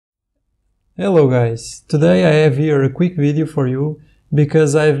Hello guys, today I have here a quick video for you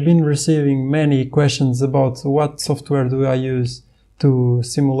because I've been receiving many questions about what software do I use to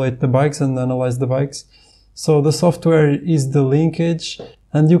simulate the bikes and analyze the bikes. So the software is the Linkage,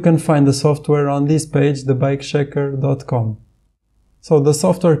 and you can find the software on this page, thebikechecker.com. So the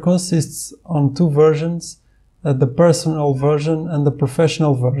software consists on two versions, the personal version and the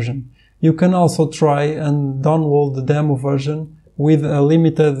professional version. You can also try and download the demo version with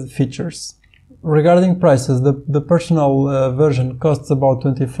limited features. Regarding prices, the personal version costs about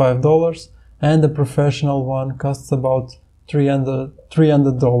 $25 and the professional one costs about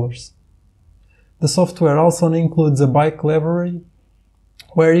 $300. The software also includes a bike library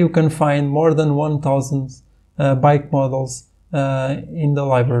where you can find more than 1,000 bike models in the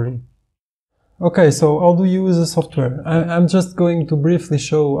library. Okay, so how do you use the software? I'm just going to briefly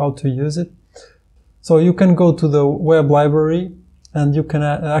show how to use it. So you can go to the web library and you can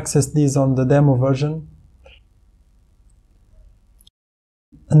access these on the demo version.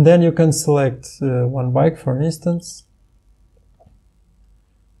 And then you can select one bike, for instance.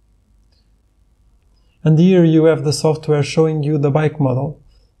 And here you have the software showing you the bike model.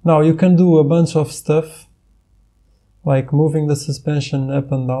 Now you can do a bunch of stuff, like moving the suspension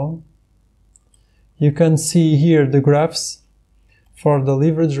up and down. You can see here the graphs for the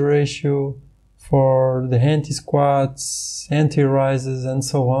leverage ratio, for the anti-squats, anti-rises, and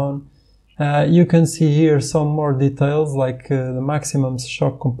so on. You can see here some more details like the maximum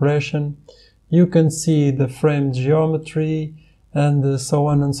shock compression. You can see the frame geometry and so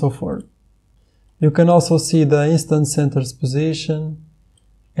on and so forth. You can also see the instant centers position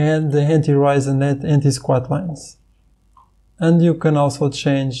and the anti-rise and anti-squat lines. And you can also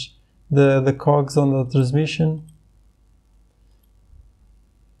change the cogs on the transmission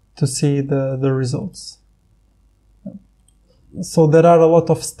to see the results. So there are a lot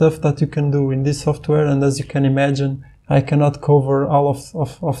of stuff that you can do in this software, and as you can imagine, I cannot cover all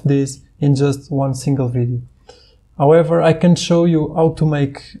of this in just one single video. However, I can show you how to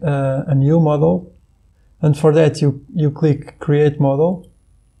make a new model, and for that you click Create Model,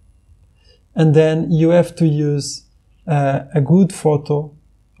 and then you have to use a good photo,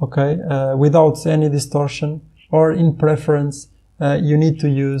 okay, without any distortion, or in preference you need to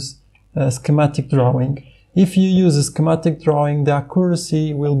use a schematic drawing. If you use a schematic drawing, the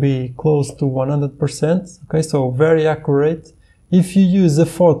accuracy will be close to 100%, okay, so very accurate. If you use a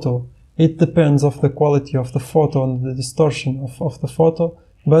photo, it depends on the quality of the photo and the distortion of the photo,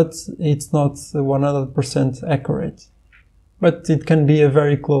 but it's not 100% accurate. But it can be a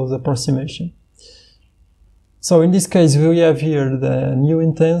very close approximation. So in this case, we have here the new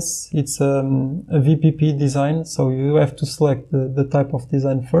intense. It's a VPP design, so you have to select the type of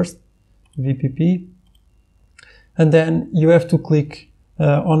design first, VPP, and then you have to click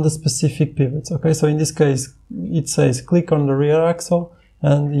on the specific pivots. Okay, so in this case, it says click on the rear axle,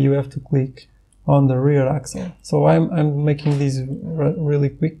 and you have to click on the rear axle. So I'm making this really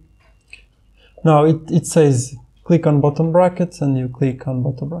quick. Now it says click on bottom bracket, and you click on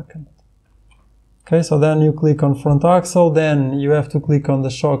bottom bracket. Okay, so then you click on front axle, then you have to click on the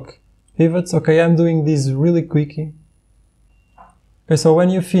shock pivots. Okay, I'm doing this really quickly. Okay, so when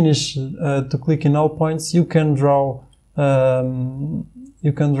you finish to click in all points, you can draw the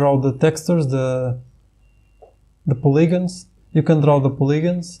textures, the polygons. You can draw the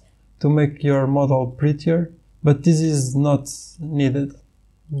polygons to make your model prettier, but this is not needed,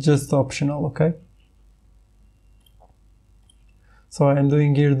 just optional, okay? So I'm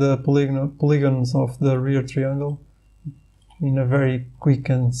doing here the polygons of the rear triangle in a very quick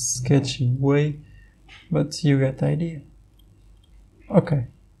and sketchy way, but you get the idea. Okay,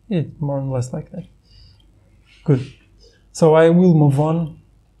 it's more or less like that. Good. So I will move on.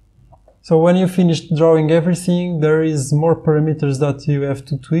 So when you finish drawing everything, there is more parameters that you have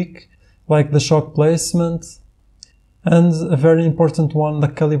to tweak, like the shock placement, and a very important one, the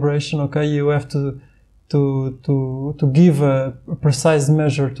calibration. Okay, you have to give a precise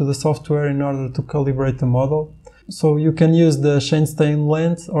measure to the software in order to calibrate the model. So you can use the chainstay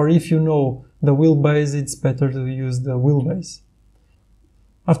length, or if you know the wheelbase, it's better to use the wheelbase.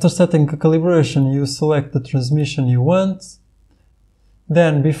 After setting the calibration, you select the transmission you want.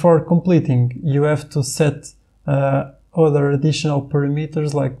 Then, before completing, you have to set other additional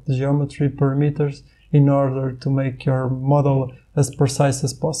parameters, like the geometry parameters, in order to make your model as precise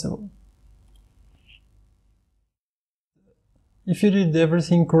as possible. If you did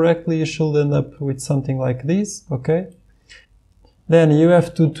everything correctly, you should end up with something like this, okay? Then you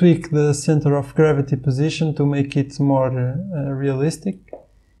have to tweak the center of gravity position to make it more realistic.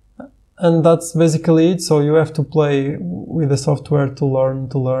 And that's basically it. So you have to play with the software to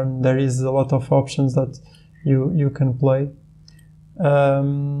learn. There is a lot of options that you can play.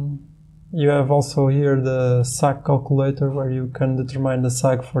 You have also here the SAG calculator, where you can determine the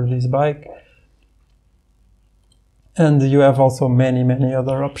SAG for this bike. And you have also many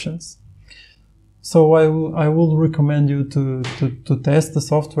other options. So I will recommend you to test the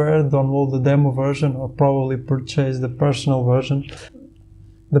software, download the demo version, or probably purchase the personal version.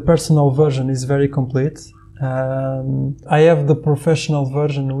 The personal version is very complete. I have the professional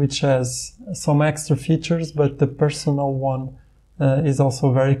version, which has some extra features, but the personal one is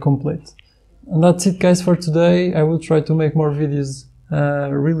also very complete. And that's it, guys, for today. I will try to make more videos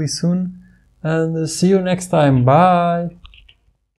really soon, and see you next time. Bye!